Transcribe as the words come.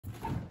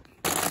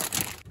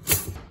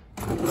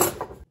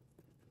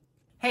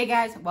Hey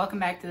guys, welcome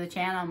back to the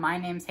channel. My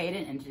name's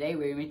Hayden, and today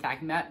we're going to be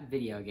talking about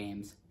video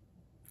games.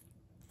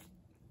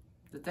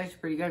 That's actually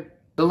pretty good.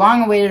 The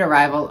long-awaited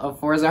arrival of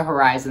Forza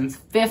Horizon's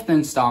 5th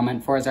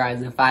installment, Forza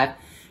Horizon 5,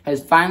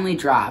 has finally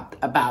dropped.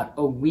 About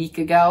a week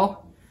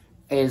ago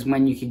is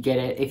when you could get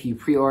it if you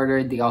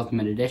pre-ordered the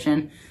Ultimate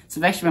Edition.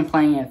 So I've actually been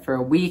playing it for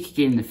a week,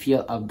 getting the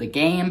feel of the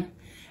game.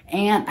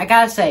 And I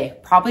gotta say,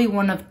 probably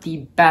one of the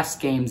best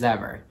games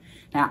ever.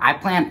 Now, I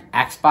play on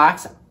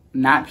Xbox,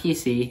 not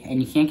PC,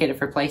 and you can't get it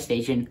for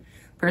PlayStation.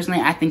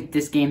 Personally, I think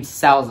this game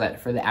sells it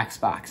for the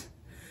Xbox.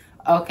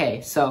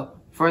 Okay, so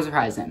Forza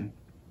Horizon.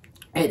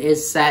 It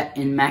is set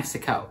in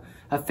Mexico,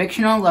 a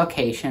fictional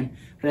location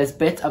that has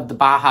bits of the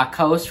Baja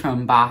coast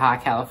from Baja,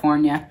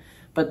 California,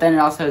 but then it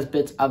also has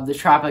bits of the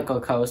tropical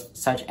coast,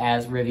 such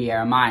as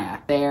Riviera Maya.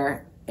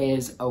 There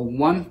is a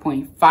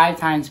 1.5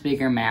 times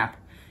bigger map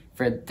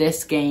for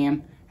this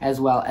game,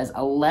 as well as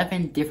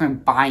 11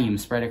 different biomes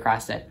spread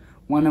across it,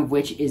 one of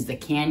which is the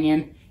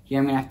canyon. Here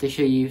I'm going to have to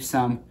show you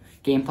some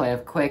gameplay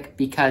of quick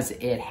because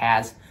it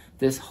has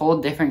this whole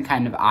different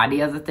kind of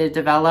audio that they've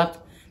developed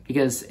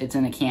because it's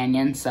in a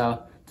canyon,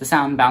 so the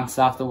sound bounces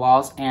off the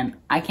walls, and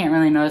I can't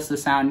really notice the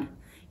sound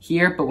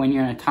here, but when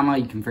you're in a tunnel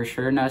you can for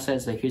sure notice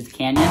it. So here's the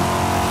canyon.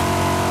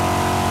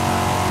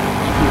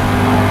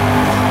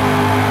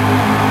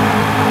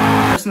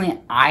 Personally,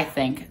 I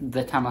think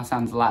the tunnel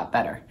sounds a lot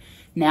better.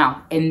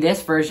 Now, in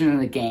this version of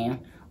the game,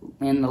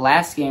 in the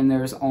last game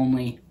there was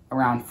only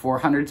around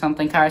 400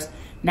 something cars.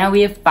 Now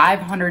we have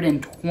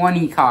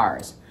 520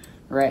 cars,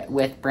 right,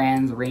 with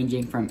brands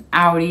ranging from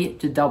Audi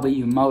to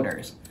W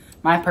Motors.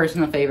 My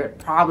personal favorite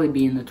probably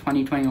being the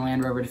 2020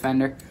 Land Rover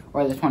Defender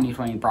or the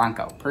 2020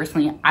 Bronco.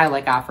 Personally, I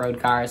like off-road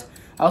cars.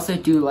 I also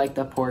do like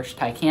the Porsche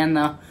Taycan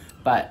though,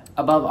 but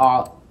above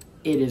all,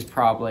 it is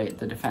probably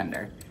the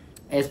Defender.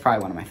 It's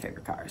probably one of my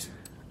favorite cars.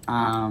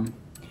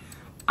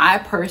 I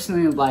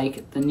personally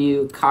like the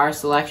new car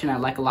selection. I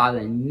like a lot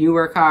of the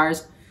newer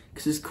cars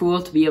because it's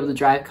cool to be able to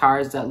drive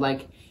cars that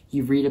like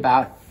you read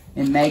about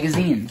in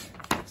magazines,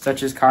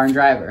 such as Car and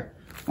Driver.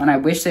 One I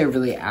wish they would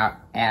really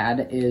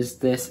add is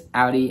this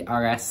Audi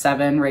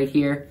RS7 right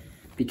here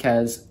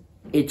because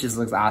it just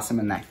looks awesome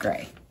in that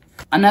gray.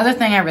 Another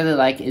thing I really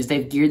like is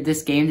they've geared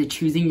this game to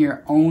choosing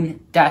your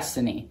own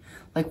destiny.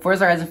 Like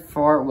Forza Horizon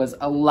 4 was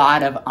a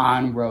lot of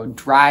on-road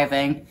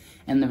driving,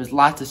 and there was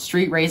lots of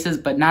street races,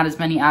 but not as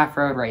many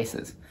off-road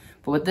races.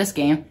 But with this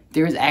game,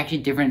 there is actually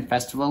different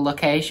festival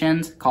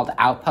locations called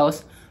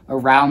outposts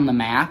around the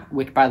map,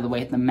 which, by the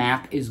way, the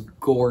map is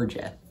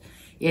gorgeous.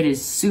 It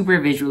is super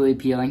visually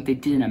appealing. They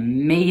did an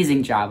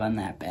amazing job on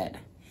that bit,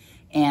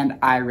 and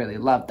I really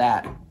love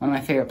that. One of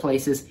my favorite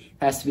places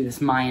has to be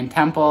this Mayan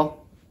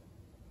temple.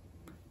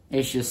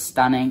 It's just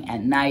stunning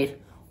at night,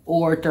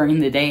 or during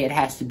the day, it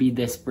has to be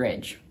this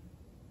bridge.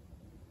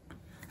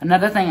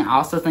 Another thing I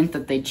also think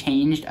that they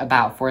changed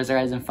about Forza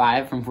Horizon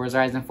 5 from Forza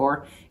Horizon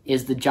 4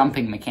 is the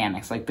jumping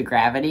mechanics, like the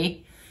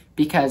gravity,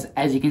 because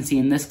as you can see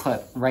in this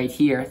clip right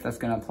here that's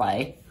going to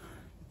play,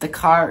 the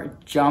car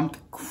jumped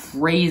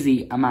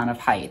crazy amount of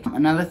height.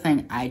 Another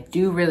thing I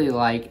do really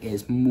like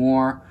is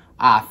more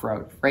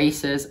off-road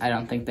races. I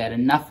don't think they had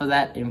enough of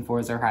that in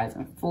Forza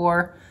Horizon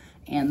 4,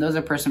 and those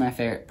are personally my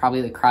favorite,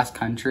 probably the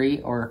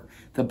cross-country, or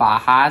the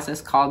Baja as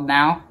it's called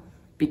now,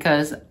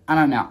 because, I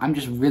don't know, I'm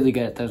just really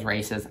good at those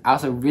races. I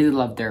also really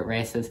love dirt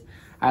races.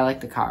 I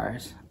like the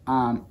cars.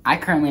 I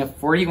currently have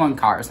 41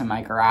 cars in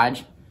my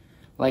garage.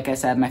 Like I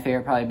said, my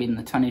favorite probably being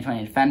the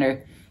 2020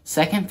 Defender.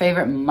 Second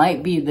favorite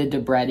might be the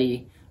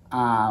Debretti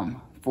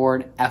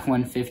Ford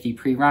F-150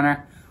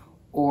 Pre-Runner,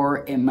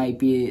 or it might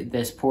be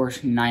this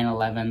Porsche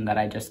 911 that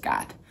I just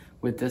got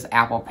with this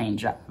Apple paint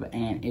job,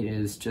 and it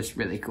is just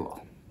really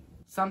cool.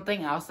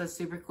 Something else that's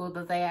super cool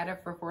that they added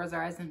for Forza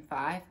Horizon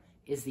 5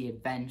 is the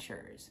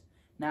adventures.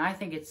 Now, I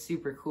think it's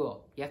super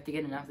cool. You have to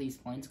get enough of these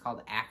points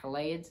called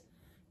accolades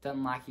to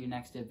unlock your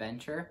next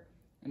adventure.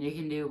 And you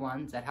can do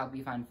ones that help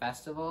you find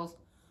festivals,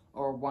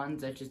 or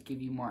ones that just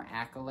give you more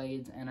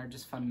accolades and are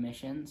just fun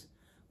missions.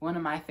 One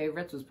of my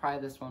favorites was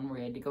probably this one where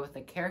you had to go with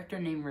a character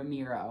named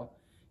Ramiro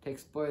to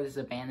explore this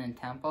abandoned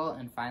temple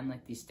and find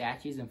like these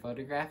statues and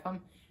photograph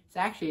them. It's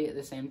actually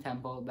the same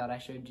temple that I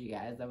showed you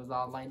guys that was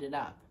all lighted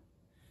up.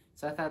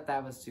 So I thought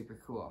that was super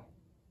cool.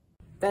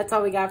 That's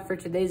all we got for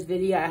today's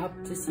video. I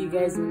hope to see you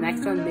guys in the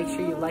next one. Make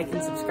sure you like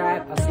and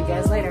subscribe. I'll see you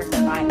guys later.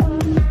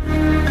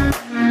 Bye.